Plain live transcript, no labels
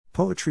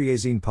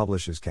Poetryezine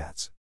publishes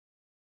Cats.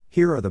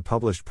 Here are the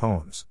published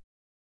poems.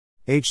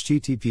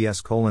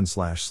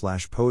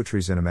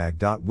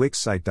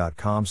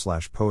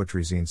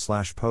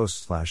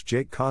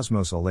 https://poetryzinemag.wixsite.com/poetryzine/post/Jake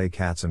Cosmos LA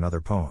Cats and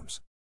Other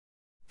Poems.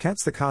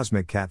 Cat's the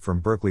cosmic cat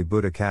from Berkeley,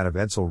 Buddha cat of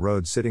Edsel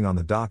Road, sitting on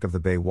the dock of the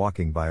bay,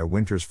 walking by a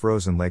winter's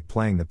frozen lake,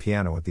 playing the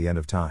piano at the end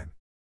of time.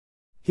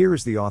 Here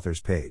is the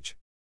author's page.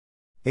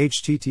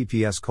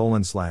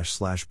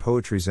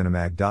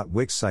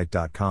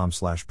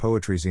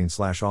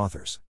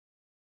 https://poetryzinemag.wixsite.com/poetryzine/authors.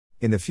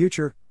 In the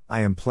future,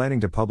 I am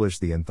planning to publish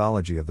the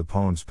anthology of the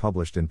poems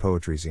published in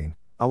Poetryzine.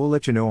 I will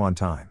let you know on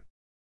time.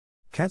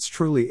 Cats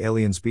truly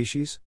alien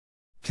species?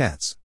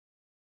 Cats.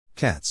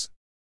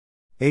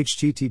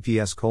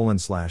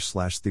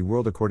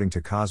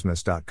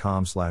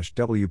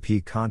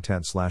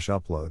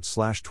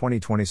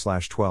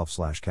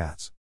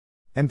 https://theworldaccord.cosmos.com/wp-content/upload/2020/12/cats.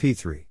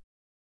 mp3.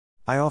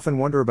 I often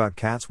wonder about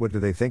cats. What do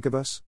they think of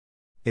us?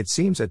 It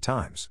seems at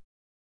times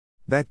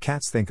that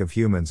cats think of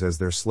humans as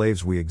their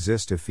slaves. We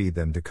exist to feed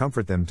them, to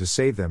comfort them, to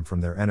save them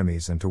from their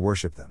enemies, and to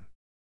worship them.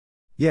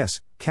 Yes,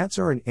 cats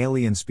are an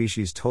alien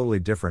species, totally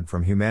different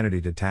from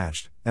humanity,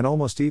 detached, and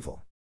almost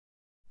evil.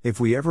 If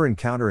we ever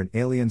encounter an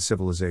alien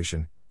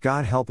civilization,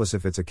 God help us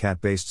if it's a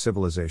cat-based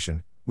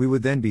civilization, we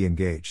would then be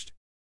engaged.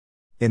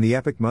 In the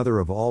epic Mother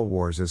of All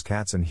Wars, as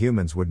cats and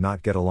humans would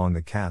not get along,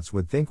 the cats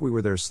would think we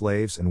were their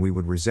slaves, and we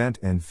would resent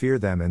and fear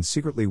them and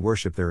secretly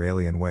worship their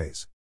alien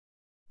ways.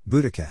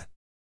 Buddha cat.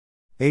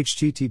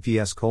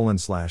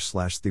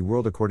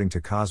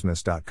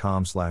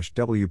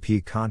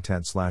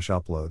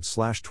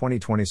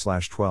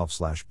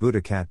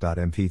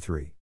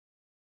 https://theworldaccord.cosmos.com/wp-content/upload/2020/12/buddhacat.mp3.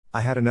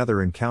 I had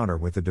another encounter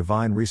with the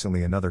divine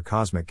recently, another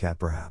cosmic cat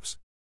perhaps.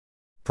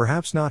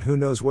 Perhaps not, who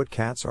knows what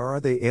cats are?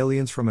 Are they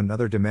aliens from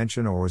another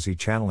dimension, or was he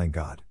channeling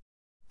God?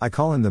 I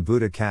call him the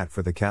Buddha cat,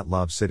 for the cat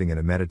loves sitting in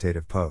a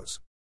meditative pose.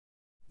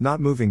 Not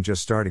moving,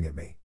 just staring at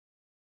me.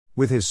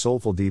 With his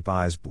soulful deep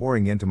eyes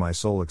boring into my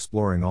soul,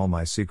 exploring all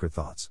my secret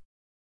thoughts.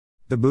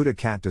 The Buddha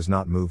cat does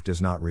not move, does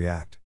not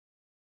react.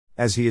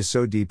 As he is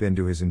so deep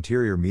into his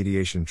interior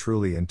mediation,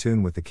 truly in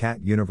tune with the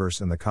cat universe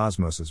and the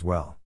cosmos as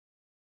well.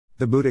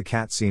 The Buddha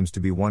cat seems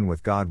to be one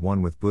with God,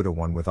 one with Buddha,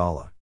 one with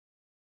Allah.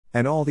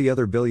 And all the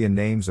other billion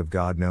names of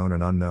God, known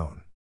and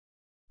unknown.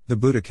 The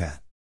Buddha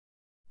cat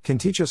can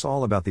teach us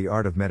all about the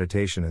art of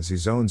meditation as he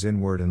zones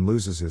inward and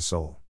loses his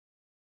soul,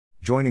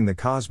 joining the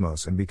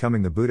cosmos and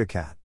becoming the Buddha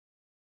cat.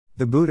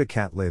 The Buddha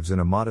cat lives in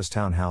a modest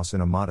townhouse in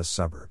a modest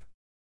suburb,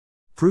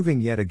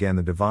 proving yet again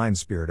the divine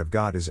spirit of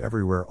God is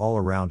everywhere, all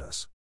around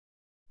us.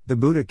 The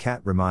Buddha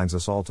cat reminds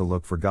us all to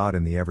look for God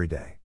in the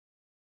everyday,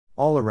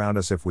 all around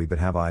us if we but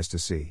have eyes to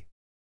see.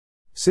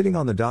 Sitting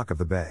on the dock of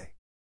the bay.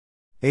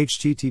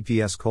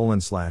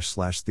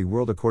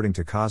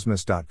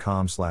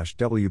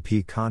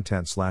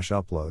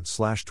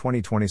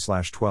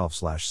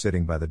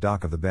 https://theworldaccord.cosmos.com/wp-content/upload/2020/12/sitting by the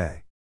dock of the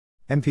bay.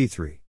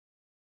 mp3.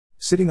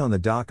 Sitting on the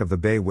dock of the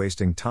bay,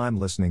 wasting time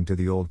listening to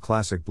the old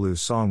classic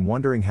blues song,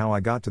 wondering how I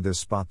got to this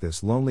spot,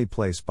 this lonely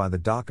place by the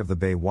dock of the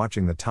bay,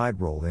 watching the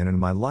tide roll in and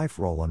my life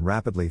roll on,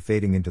 rapidly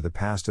fading into the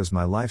past as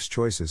my life's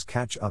choices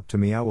catch up to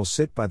me. I will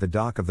sit by the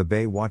dock of the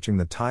bay, watching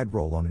the tide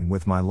roll on, and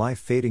with my life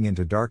fading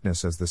into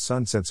darkness as the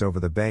sun sets over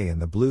the bay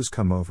and the blues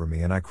come over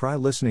me and I cry,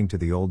 listening to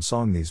the old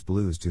song, these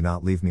blues do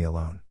not leave me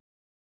alone.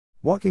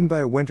 Walking by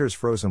a winter's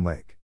frozen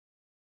lake.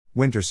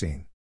 Winter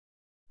scene.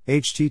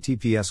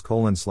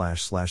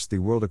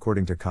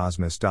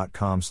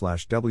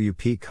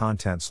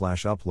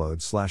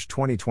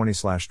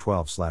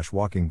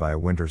 https://theworldaccord.cosmos.com/wp-content/upload/2020/12/walking by a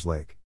winter's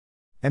lake.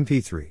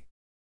 mp3.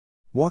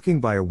 Walking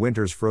by a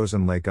winter's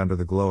frozen lake under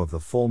the glow of the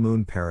full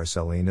moon,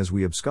 paraseline, as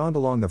we abscond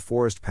along the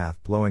forest path,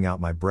 blowing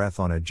out my breath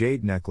on a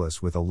jade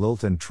necklace with a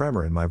lilt and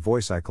tremor in my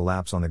voice. I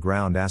collapse on the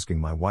ground, asking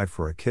my wife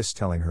for a kiss,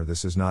 telling her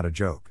this is not a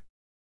joke.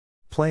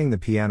 Playing the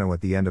piano at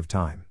the end of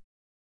time.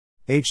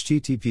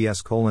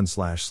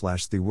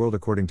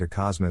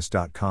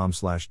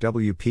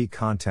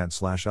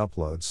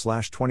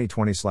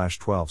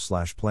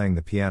 https://theworldaccord.cosmos.com/wp-content/upload/2020/12/playing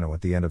the piano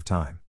at the end of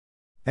time.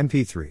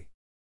 mp3.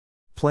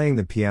 Playing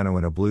the piano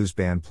in a blues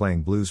band,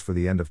 playing blues for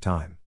the end of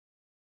time.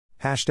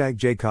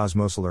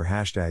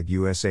 #JCosmosolar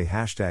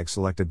 #USA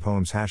 #selected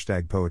poems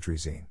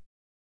 #Poetryzine.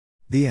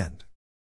 The end.